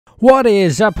What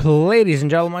is up, ladies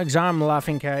and gentlemen? I'm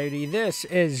Laughing Coyote. This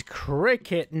is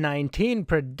Cricket 19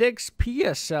 predicts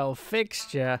PSL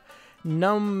fixture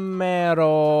numero...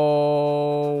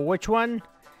 which one?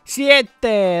 Siete.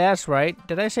 That's right.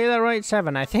 Did I say that right?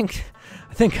 7. I think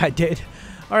I did.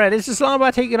 All right. It's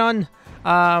Islamabad taking on.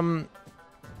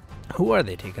 Who are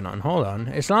they taking on? Hold on.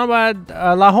 Islamabad,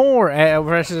 Lahore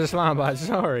versus Islamabad.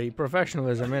 Sorry,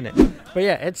 professionalism in it. But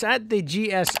yeah, it's at the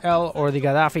GSL or the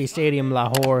Gaddafi Stadium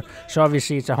Lahore. So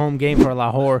obviously it's a home game for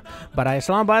Lahore. But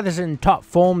Islamabad is in top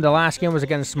form. The last game was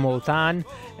against Multan,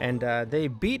 and they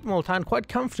beat Multan quite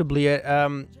comfortably.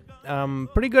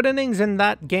 Pretty good innings in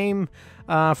that game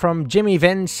from Jimmy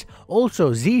Vince.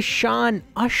 Also, Zishan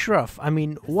Ashraf. I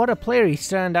mean, what a player he's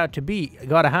turned out to be.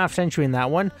 Got a half century in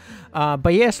that one.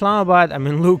 But yeah, Islamabad, I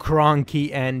mean, Luke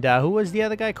Ronke and who was the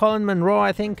other guy? Colin Monroe,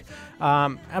 I think.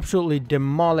 Absolutely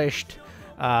demolished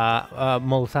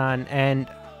Multan. And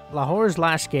Lahore's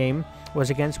last game was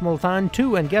against Multan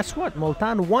too. And guess what?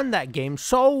 Multan won that game.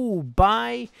 So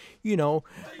by,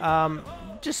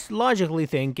 just logically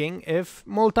thinking, if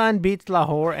Multan beats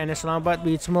Lahore and Islamabad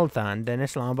beats Multan, then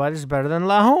Islamabad is better than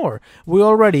Lahore. We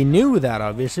already knew that,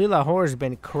 obviously. Lahore has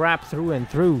been crap through and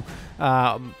through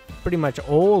pretty much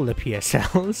all the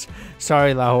PSLs.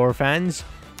 Sorry, Lahore fans.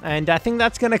 And I think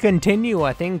that's going to continue.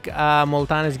 I think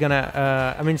Multan is going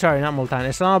to... not Multan.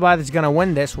 Islamabad is going to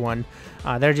win this one.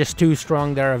 They're just too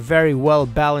strong. They're a very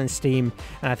well-balanced team,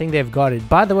 and I think they've got it.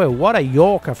 By the way, what a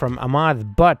Yorker from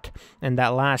Ahmad Butt in that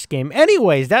last game.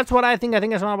 Anyways, that's what I think. I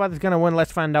think Islamabad is going to win.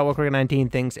 Let's find out what Cricket 19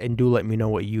 thinks, and do let me know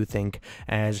what you think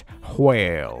as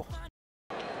well.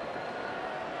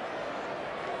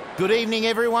 Good evening,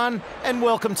 everyone, and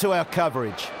welcome to our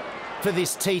coverage for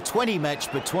this T20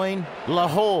 match between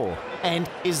Lahore and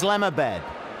Islamabad.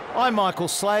 I'm Michael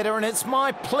Slater, and it's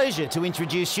my pleasure to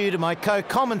introduce you to my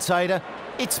co-commentator,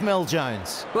 it's Mel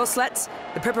Jones. Well, Slats,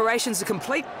 the preparations are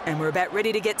complete and we're about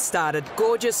ready to get started.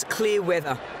 Gorgeous, clear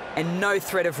weather and no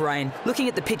threat of rain. Looking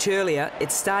at the pitch earlier,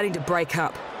 it's starting to break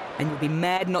up, and you'll be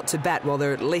mad not to bat while there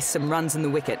are at least some runs in the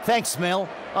wicket. Thanks, Mel.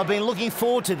 I've been looking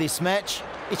forward to this match.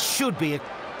 It should be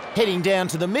heading down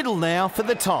to the middle now for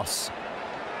the toss.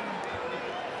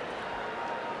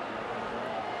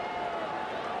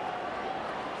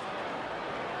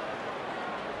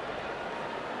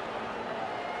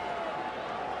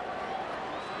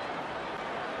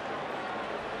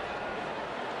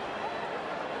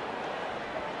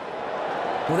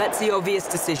 Well, that's the obvious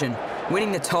decision,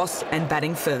 winning the toss and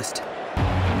batting first.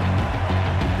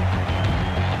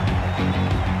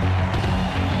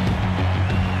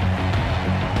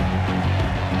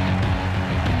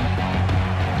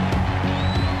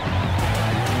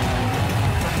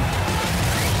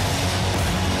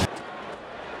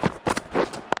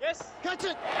 Yes, catch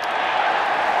it!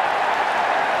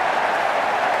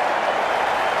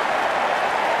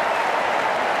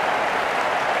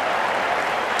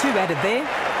 Two batted there.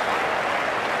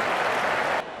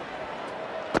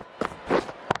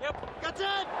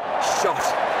 Shot.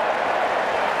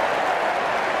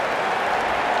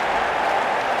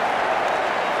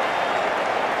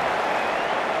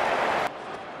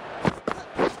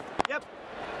 Yep.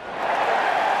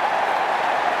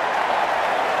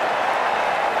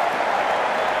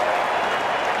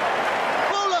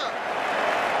 Bowler.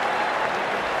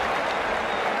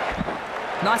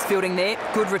 Nice fielding there.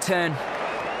 Good return.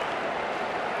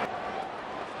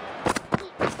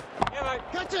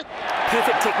 Catch it!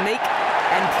 Perfect technique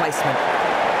and placement.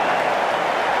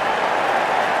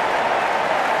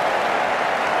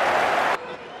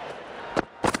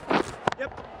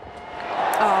 Yep.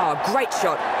 Oh, great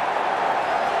shot.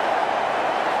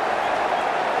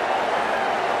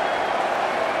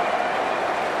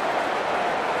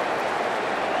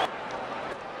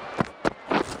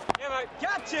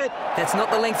 Catch it! That's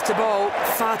not the length to bowl.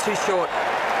 Far too short.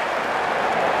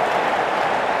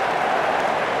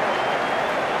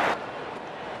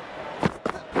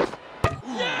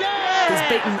 He's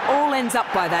beaten all ends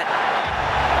up by that.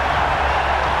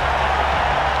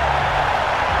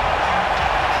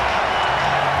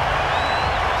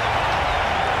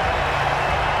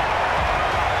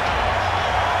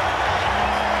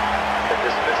 The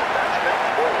dismissed batsman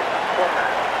bowling for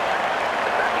man.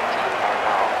 The batting team are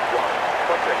now 1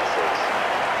 for 26.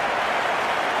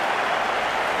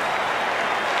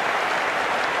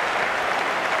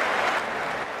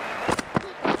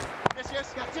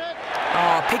 Yes, catch it!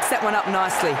 Oh, picks that one up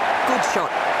nicely. Good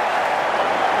shot.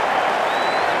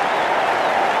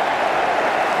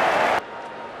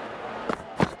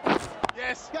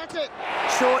 Yes, catch it!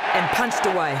 Short and punched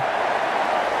away.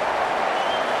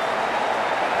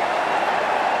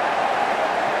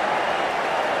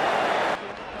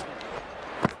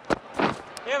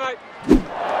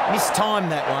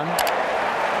 Mistimed that one.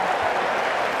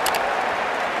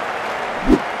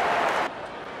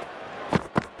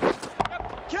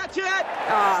 Catch it!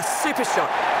 Ah, super shot.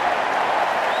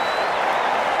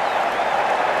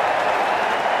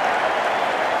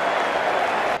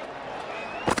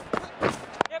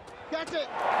 That's it.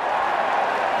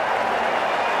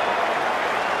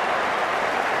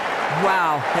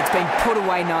 Wow, that's been put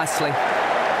away nicely.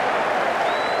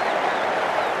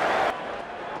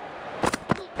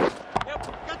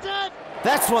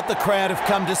 That's what the crowd have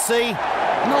come to see.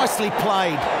 Nicely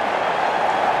played.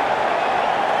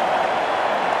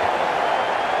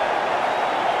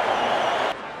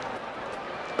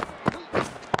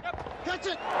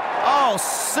 Oh,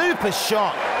 super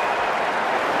shot.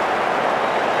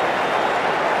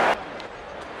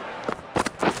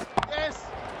 Yes.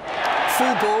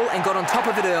 Full ball and got on top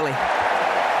of it early.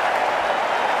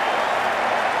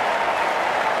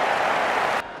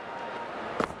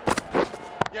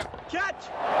 Catch.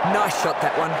 Nice shot,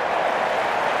 that one.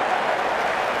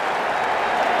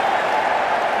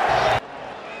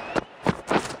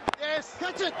 Yes,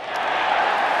 catch it.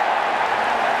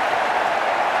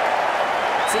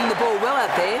 Seeing the ball well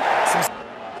out there.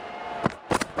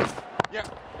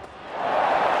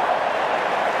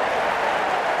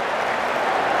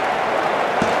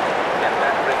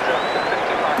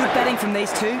 Good batting from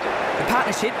these two. The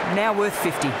partnership now worth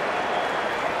 50.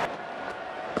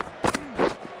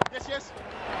 Yes.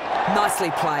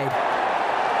 Nicely played.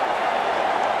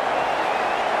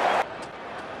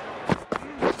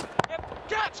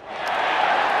 Catch.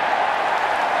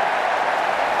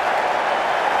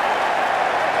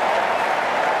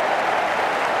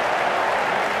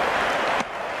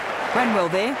 Ran well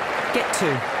there. Get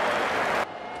two.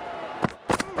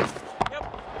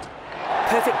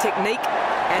 Perfect technique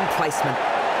and placement.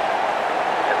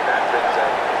 And that brings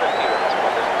up 50 runs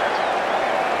for this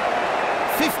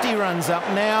batsman. 50 runs up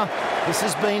now. This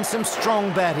has been some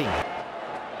strong batting.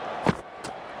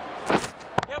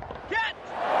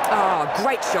 Oh,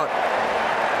 great shot.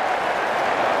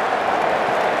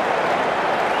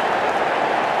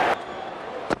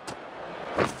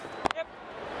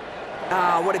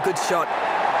 Ah, what a good shot.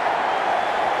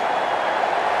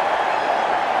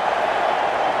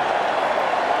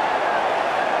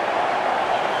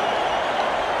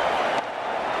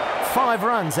 Five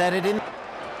runs added in.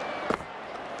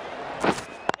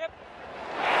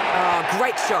 Oh,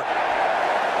 great shot.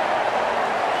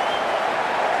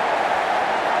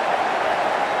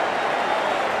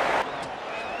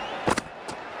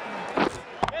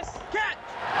 Yes, catch.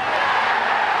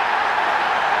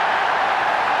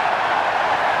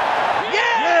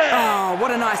 Oh,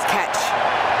 what a nice catch.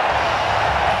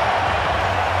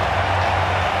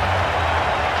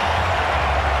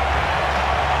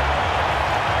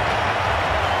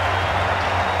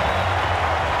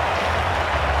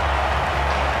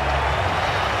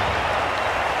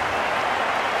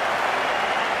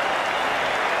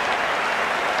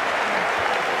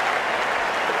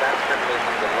 The batsman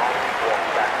making the long walk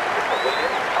back to the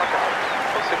pavilion, not out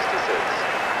for 66.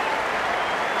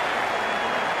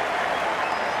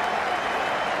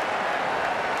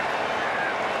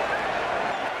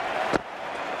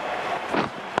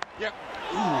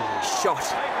 Shot.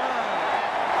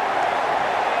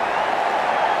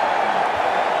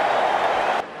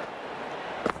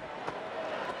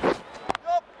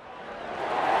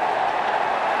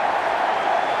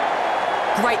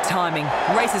 Great timing.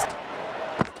 Races.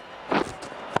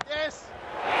 Yes.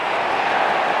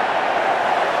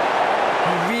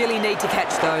 You really need to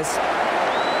catch those.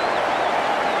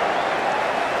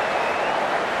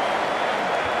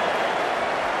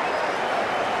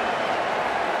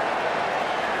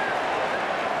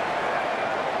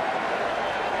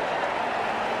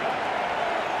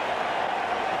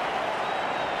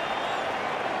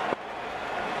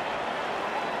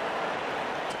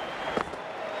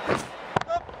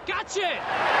 Catch it.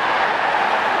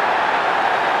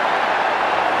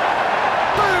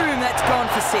 Boom! That's gone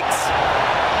for six.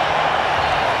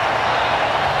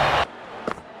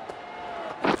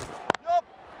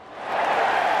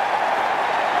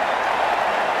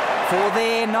 Four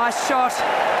there, nice shot.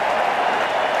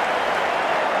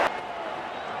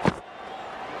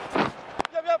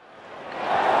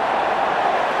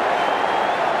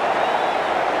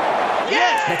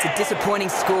 Yes. That's a disappointing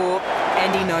score,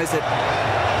 and he knows it.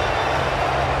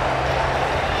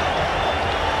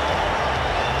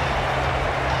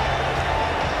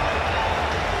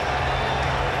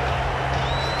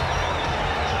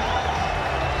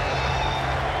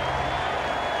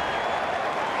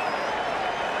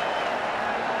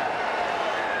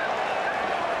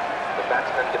 The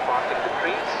batsman departing the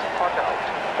crease. Caught out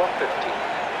for 50.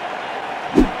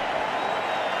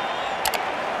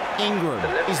 Ingram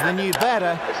is the new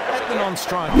batter at the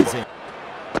non-strikers end.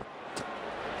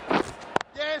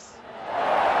 Yes!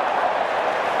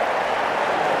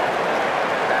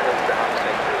 That is the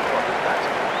outside play for this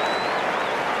batsman.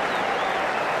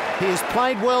 He has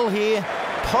played well here.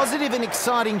 Positive and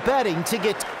exciting batting to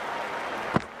get.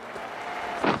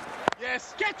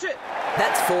 Yes! Catch it!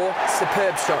 That's 4.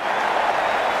 Superb shot.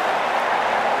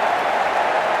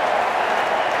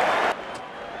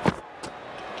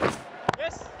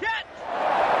 Yes! Catch!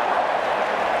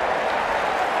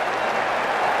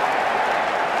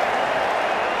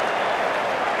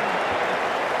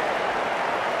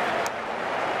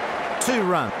 Two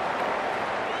run.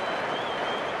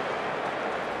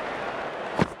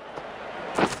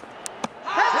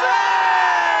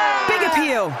 Big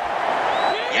appeal.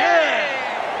 Yeah!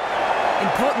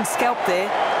 Important scalp there.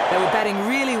 They were batting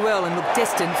really well and looked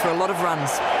destined for a lot of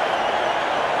runs.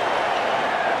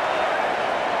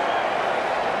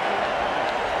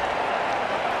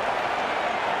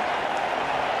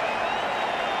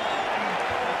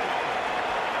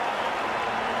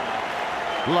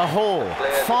 Lahore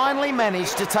finally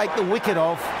managed to take the wicket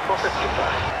off. For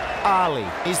 55. Ali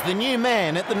is the new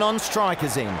man at the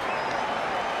non-strikers end.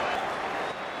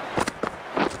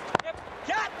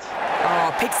 Catch!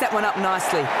 Oh, picks that one up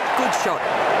nicely. Good shot.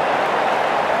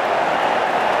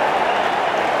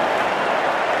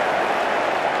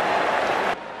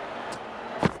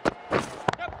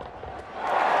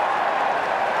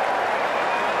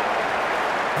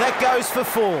 That goes for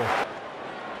 4.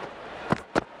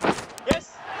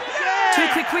 Yes! 2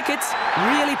 quick wickets,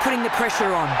 really putting the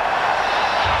pressure on.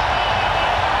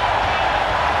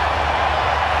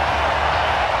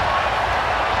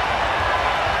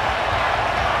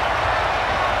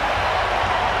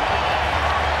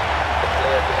 The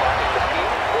player departing the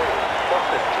field bowled for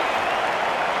 50.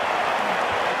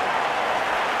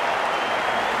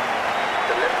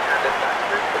 The left-handed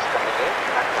batsman is coming in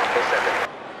at number 7.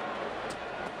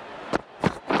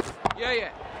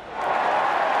 Yeah.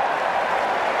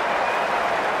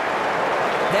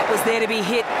 That was there to be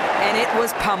hit, and it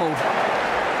was pummeled.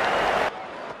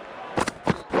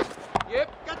 Yep.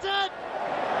 Catch it!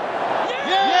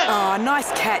 Yes! Oh,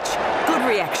 nice catch. Good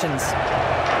reactions.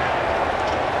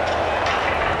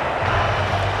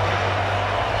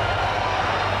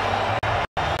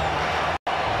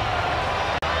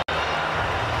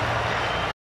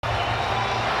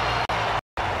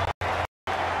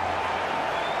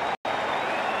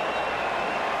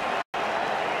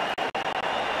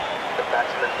 The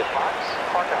batsman departs,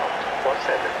 caught out for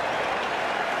 7.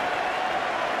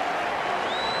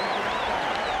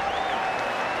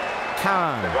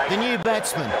 Khan, the new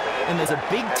batsman, and there's a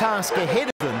big task ahead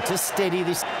of them to steady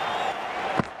this.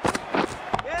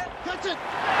 Yeah! Catch it!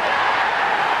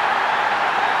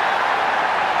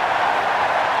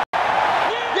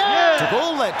 Yeah! Took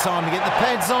all that time to get the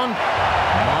pads on.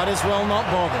 Might as well not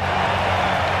bother.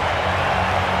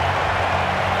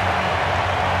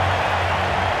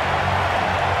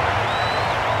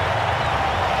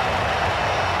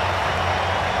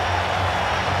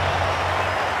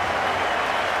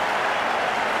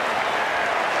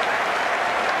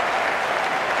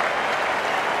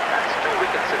 That's 2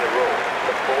 wickets in a row.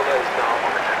 The bowler is now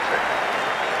on a hat-trick.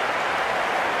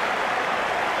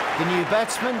 The new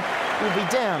batsman will be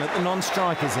down at the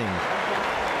non-strikers end.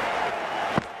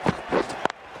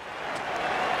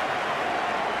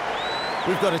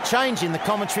 We've got a change in the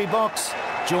commentary box.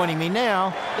 Joining me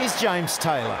now is James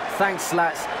Taylor. Thanks,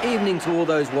 Slats. Evening to all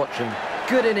those watching.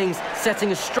 Good innings,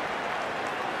 setting a strong...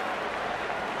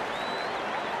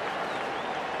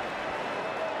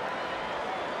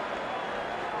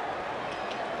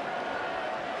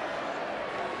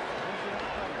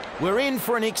 We're in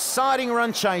for an exciting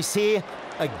run chase here.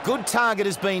 A good target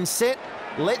has been set.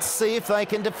 Let's see if they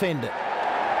can defend it.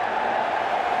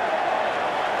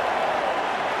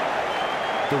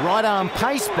 The right-arm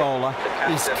pace bowler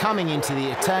is coming into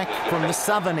the attack from the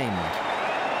southern end.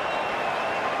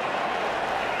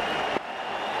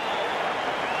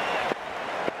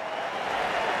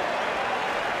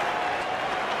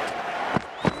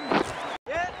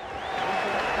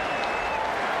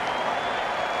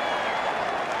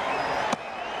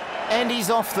 And he's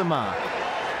off the mark.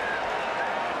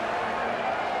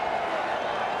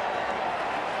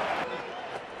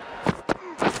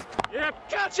 Yep.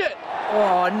 Catch it!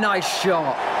 Oh, nice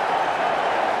shot.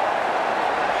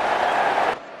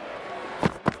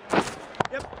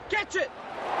 Yep. Catch it!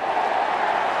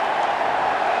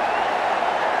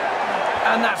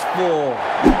 And that's 4.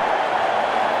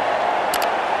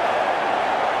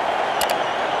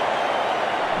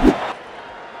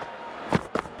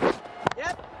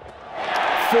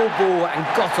 full ball and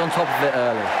got on top of it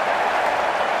early.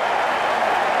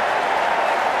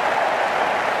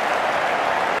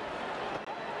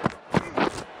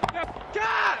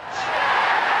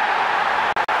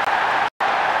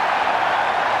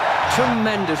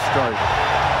 Tremendous stroke.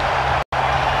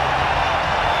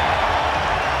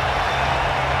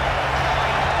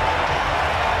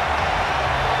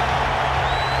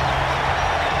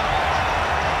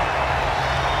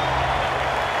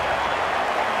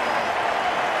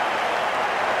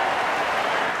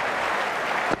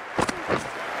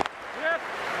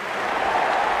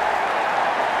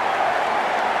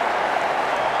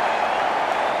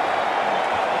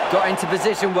 Got into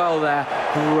position well there.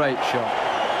 Great shot.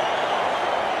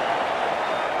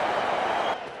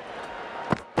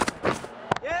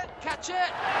 Yeah, catch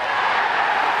it.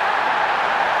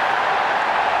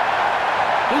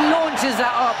 He launches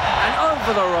that up and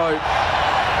over the rope.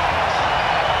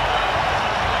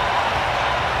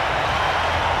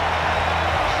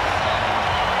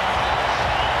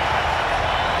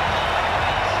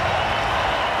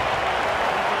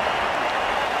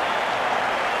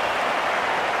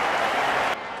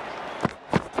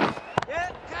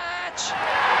 Yeah, catch.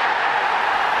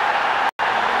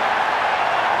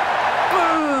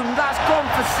 Boom! That's gone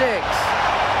for 6.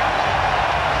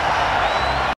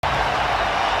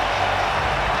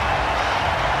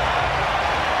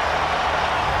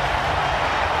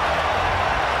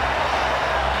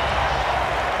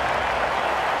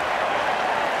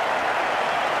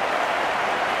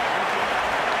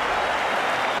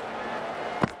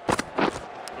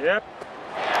 Yep.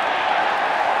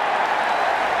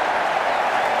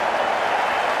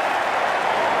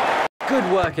 Good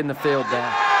work in the field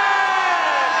there.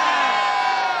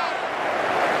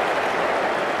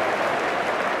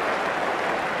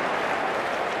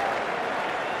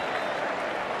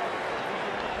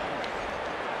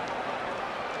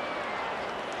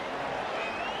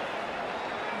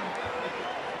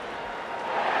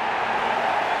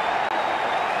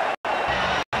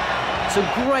 Some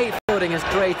great fielding has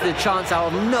created a chance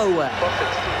out of nowhere.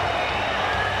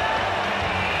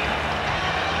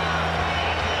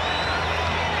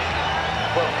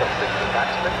 Well constructed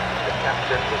batsman, the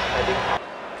captain is heading up.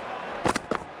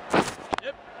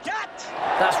 Yep. Cat.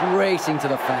 That's racing to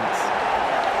the fence.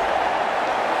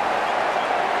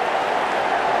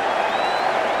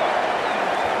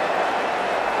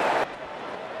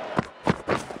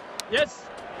 Yes.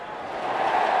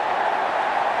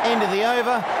 End of the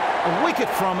over. A wicket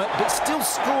from it, but still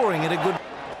scoring at a good...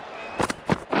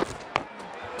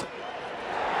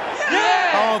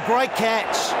 Yeah. Oh, great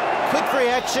catch. Quick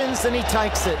reactions and he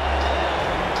takes it.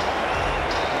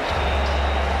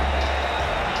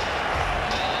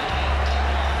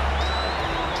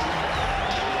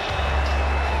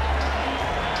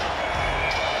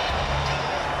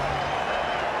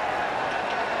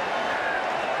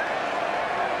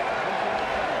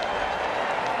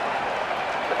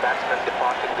 The batsman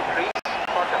departing the crease,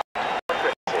 caught out for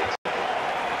 26.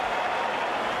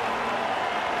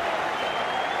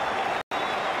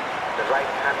 The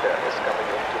right-hander is coming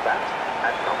in to bat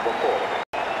at number 4.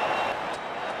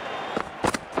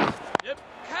 Yep.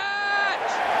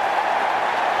 Catch.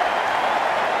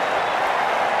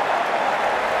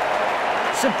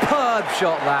 Superb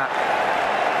shot that.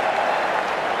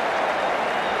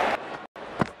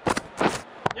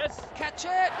 Yes. Catch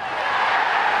it.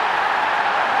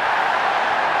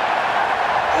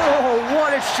 Oh,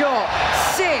 what a shot!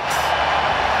 6!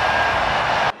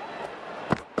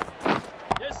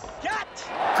 Yes. Cat.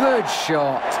 Good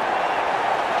shot.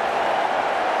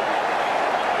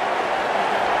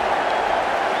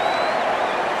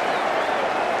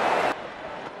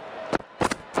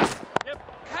 Yep.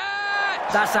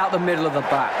 Catch. That's out the middle of the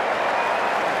bat.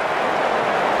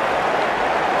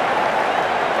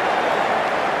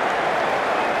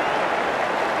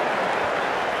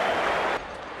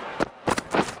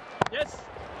 Yes.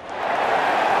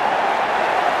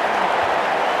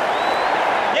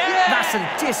 That's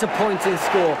a disappointing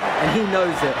score, and he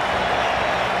knows it.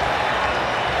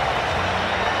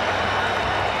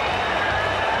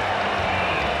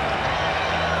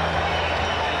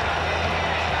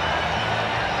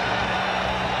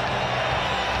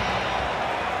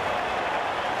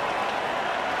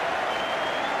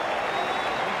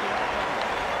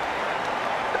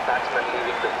 The batsman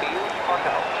leaving the field, caught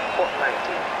out for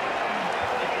 90.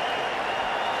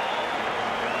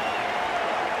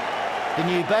 The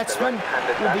new batsman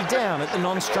will be down at the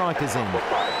non-striker's end.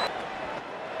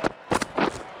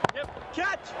 Yep.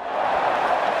 Catch.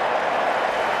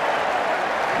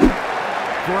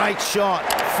 Great shot.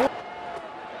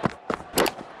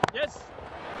 Yes.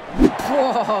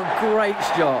 Whoa, great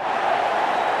shot.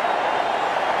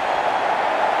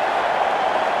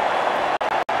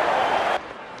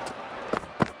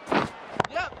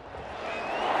 Yep.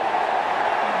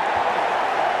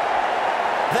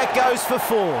 That goes for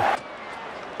 4.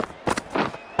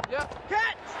 Yep.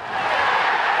 Catch.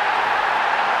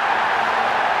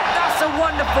 That's a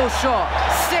wonderful shot.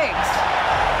 6.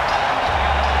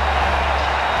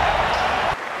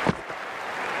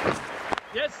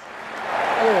 Yes.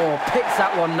 Oh, picks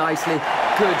that one nicely.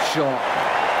 Good shot.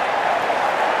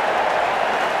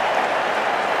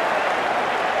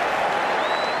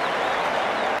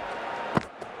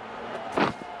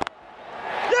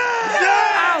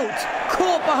 Out!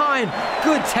 Caught behind.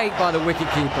 Good take by the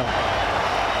wicketkeeper.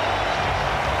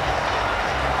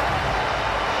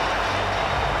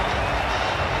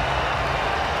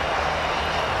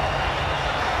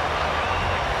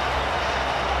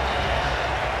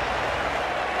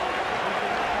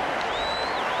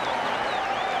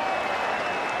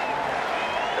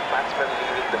 The batsman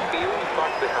leaving the field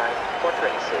got behind for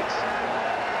 26.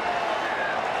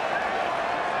 Yep.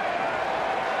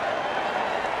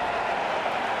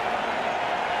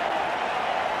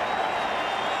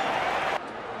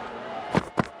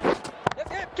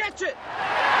 Yep. Catch it.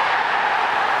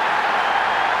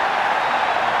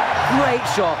 Great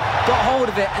shot. Got hold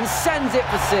of it and sends it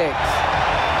for 6.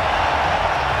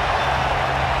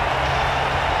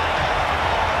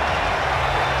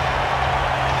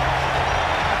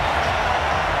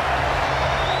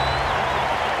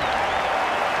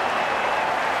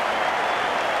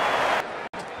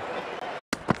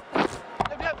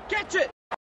 Yep. Yep. Catch it.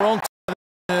 Wrong time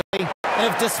early.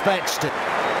 Have dispatched it.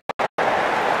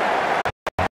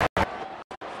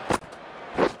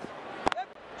 Yep.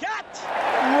 Catch.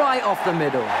 Right off the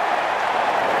middle.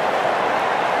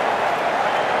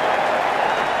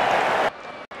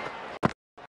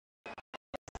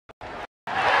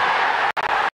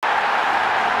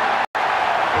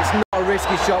 It's not a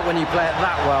risky shot when you play it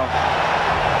that well.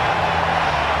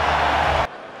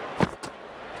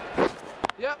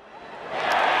 Yep.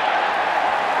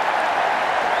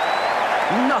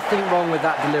 Nothing wrong with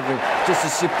that delivery. Just a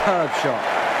superb shot.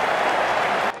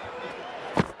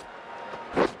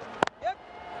 Yep.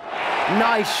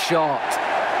 Nice shot.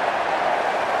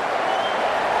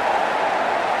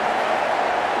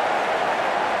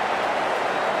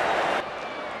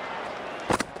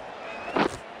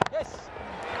 Yes.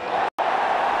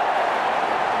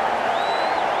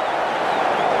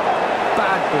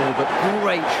 Bad ball, but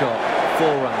great shot. 4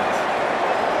 runs.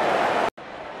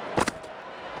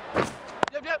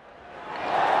 Yep. Yep.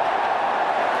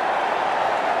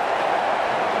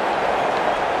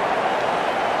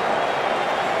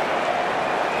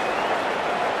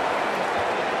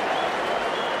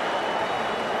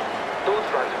 Those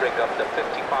runs bring up the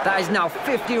 50 partnership. That is now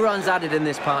 50 runs added in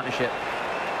this partnership.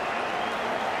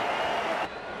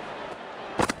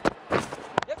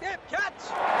 Yep. Yep.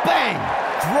 Catch. Bang!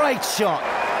 Great shot.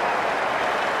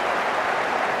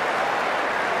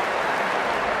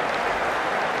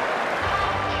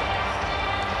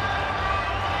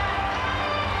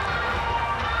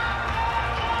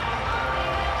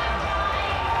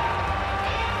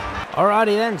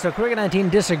 Alrighty then, so Cricket 19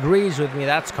 disagrees with me,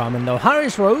 that's common though.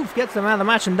 Haris Rauf gets the man of the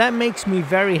match, and that makes me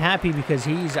very happy because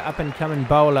he's an up-and-coming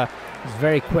bowler. He's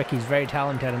very quick, he's very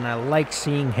talented, and I like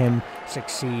seeing him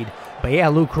succeed. But yeah,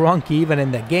 Luke Ronke, even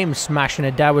in the game, smashing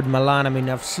it down with Milan. I mean,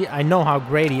 I know how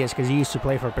great he is because he used to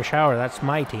play for Peshawar, that's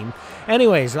my team.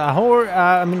 Anyways, Lahore,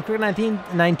 Cricket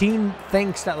 19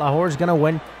 thinks that Lahore's going to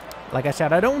win. Like I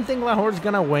said, I don't think Lahore's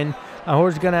going to win.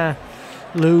 Lahore's going to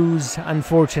lose,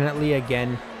 unfortunately,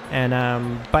 again. And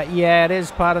but yeah, it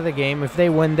is part of the game. If they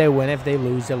win, they win. If they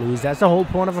lose, they lose. That's the whole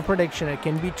point of a prediction. It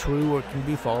can be true or it can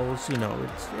be false. You know,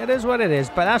 it is what it is.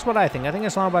 But that's what I think. I think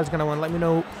Islamabad's going to win. Let me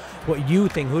know what you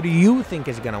think. Who do you think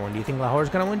is going to win? Do you think Lahore's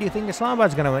going to win? Do you think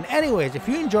Islamabad's going to win? Anyways, if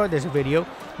you enjoyed this video,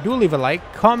 do leave a like,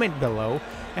 comment below.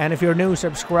 And if you're new,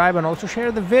 subscribe and also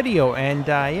share the video. And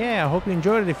yeah, I hope you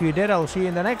enjoyed it. If you did, I'll see you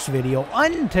in the next video.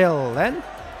 Until then,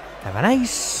 have a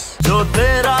nice. जो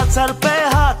तेरा sir पे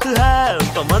हाथ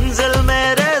है तो मंजिल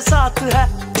मेरे साथ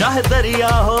है चाहे दरिया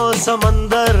हो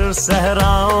समंदर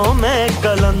सहराओं में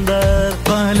कलंदर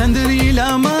قلندري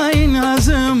لا ما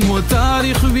ينهزم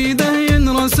وتاريخ بيده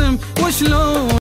ينرسم وشلون